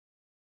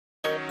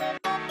Suck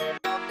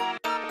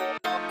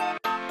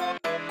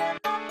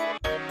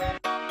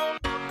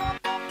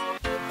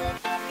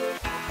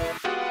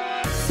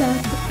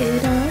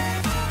it up,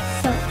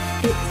 suck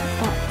it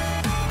up.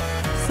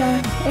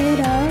 Suck it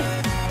up,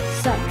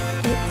 suck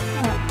it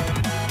up.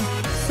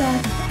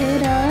 Suck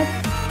it up,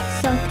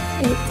 suck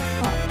it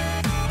up.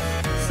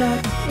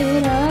 Suck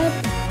it up,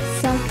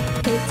 suck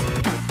it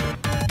up.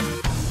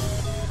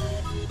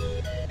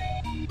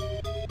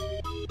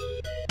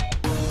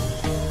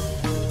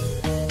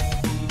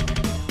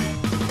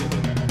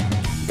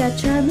 That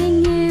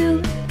charming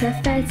you,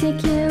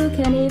 pathetic you,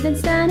 can't even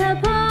stand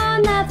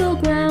upon level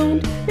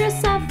ground. Your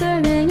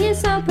suffering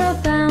is so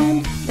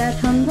profound. That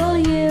humble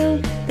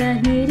you,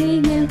 that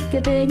needy you,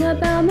 giving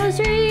about most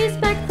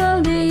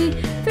respectfully.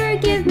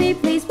 Forgive me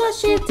please,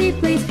 wash it deep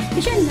please.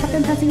 You shouldn't have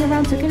been passing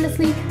around so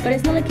carelessly, but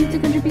it's not like you to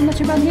contribute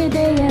much around here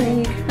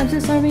daily. I'm so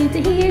sorry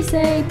to hear you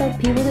say, but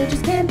people they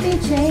just can't be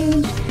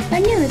changed. I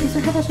knew that these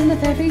were helpless from the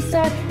very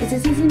start. It's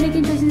as easy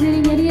making choices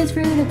leading idiots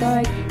through the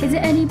dark. Is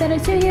it any better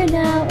to hear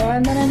now, or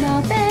I'm not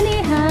enough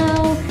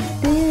anyhow?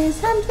 This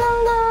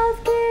handful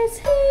of kids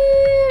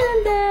here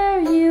and there,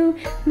 you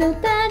know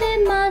that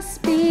it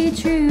must be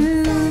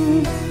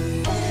true.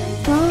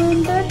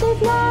 From birth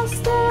they've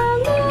lost the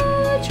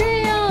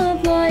luxury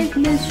of life,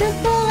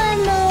 miserable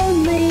and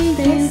lonely.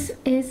 This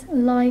is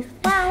life,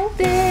 wow.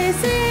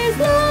 This is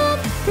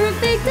love for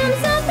victims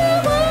of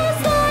the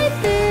worst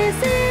life. This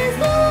is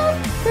love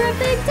for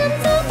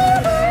victims of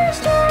the worst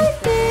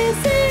strife.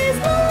 This is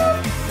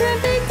love for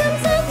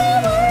victims of the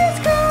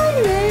worst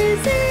crime.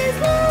 This is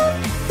love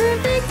for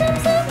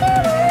victims of the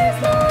worst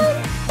life.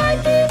 I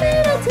give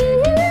it all to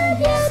you and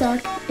yet.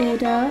 Suck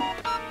it up,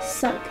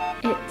 suck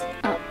it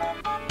up.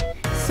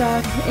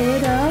 Suck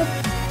it up,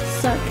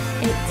 suck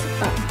it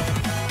up.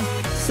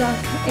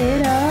 Suck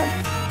it up,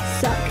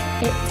 suck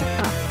it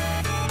up.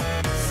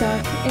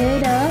 Suck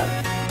it up,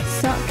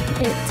 suck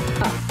it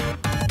up.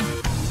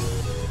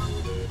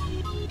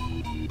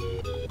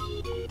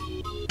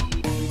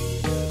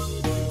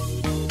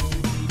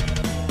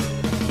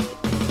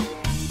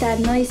 That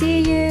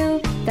noisy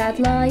you, that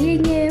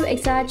lying you,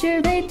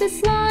 exaggerate the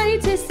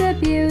slightest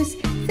abuse.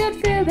 Filled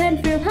through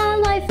and through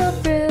how life fell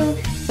through.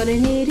 For the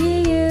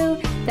needy you,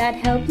 that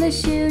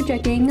helpless you,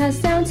 dragging us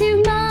down to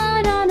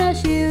mud on our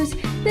shoes.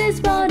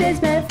 This world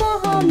is meant for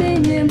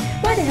harming you.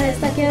 Why the hell is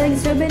that yelling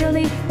so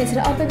bitterly? Is it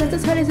all because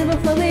this heart is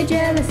overflowing with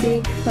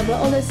jealousy? But we're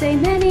all the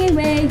same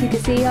anyway. You can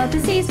see all the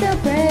seeds still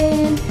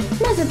praying.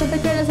 Most of the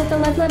critters of the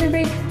life let it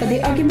breathe. But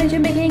the arguments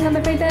you're making, I'm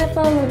afraid that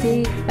follow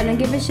deep. I don't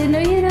give a shit, no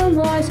you know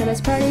more. So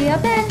let's party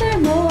up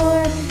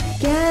evermore.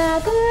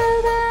 Gather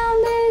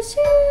around this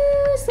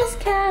useless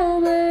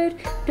coward.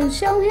 Don't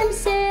show him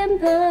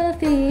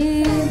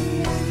sympathy.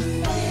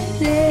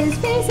 This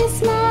face is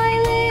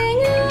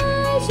smiling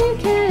as you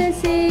can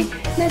see,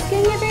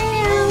 masking every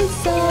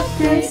ounce of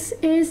grief. This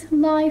is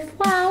life,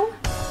 wow.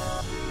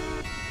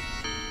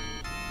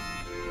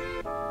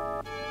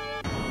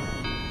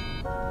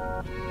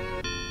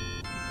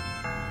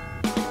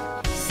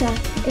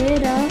 Suck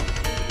it up,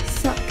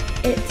 suck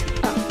it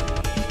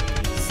up.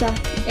 Suck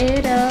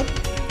it up,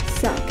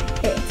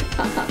 suck it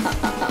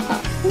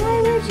up.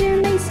 Why would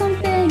you make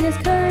something as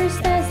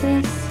cursed as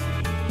this?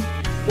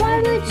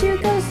 Why would you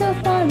go so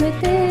far with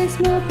this?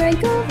 More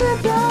break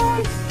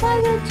overblown. Why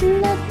would you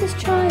let this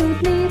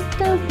child leave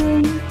the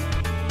room?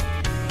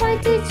 Why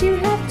did you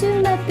have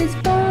to let this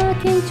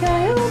fucking child